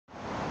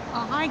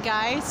Hi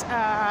guys,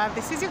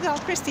 this is your girl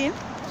Christine.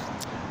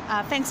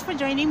 Thanks for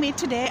joining me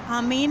today.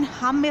 I'm in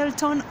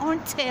Hamilton,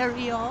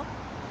 Ontario.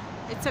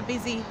 It's a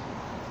busy,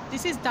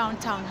 this is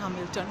downtown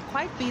Hamilton,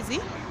 quite busy.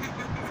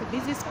 It's a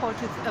busy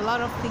spot with a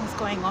lot of things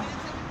going on.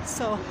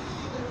 So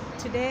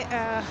today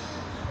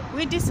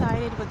we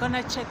decided we're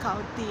gonna check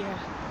out the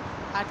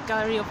art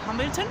gallery of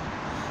Hamilton.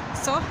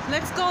 So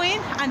let's go in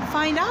and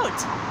find out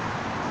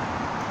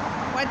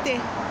what the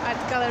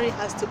art gallery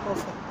has to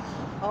offer.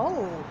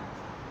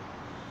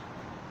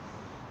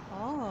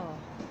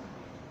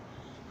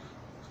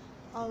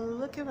 Oh,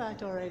 look at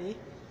that already.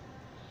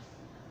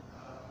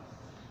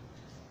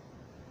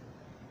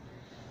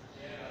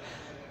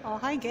 Oh,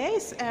 hi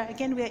guys.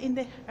 Again, we are in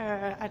the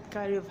art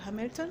gallery of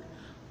Hamilton.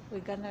 We're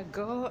gonna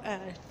go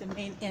the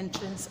main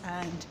entrance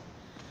and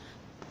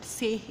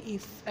see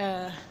if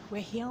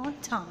we're here on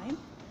time.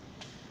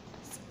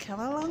 So come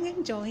along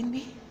and join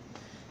me.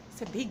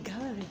 It's a big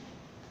gallery.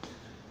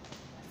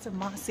 It's a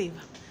massive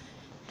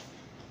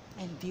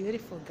and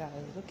beautiful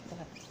gallery. Look at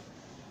that.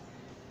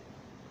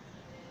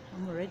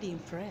 I'm already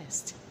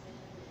impressed.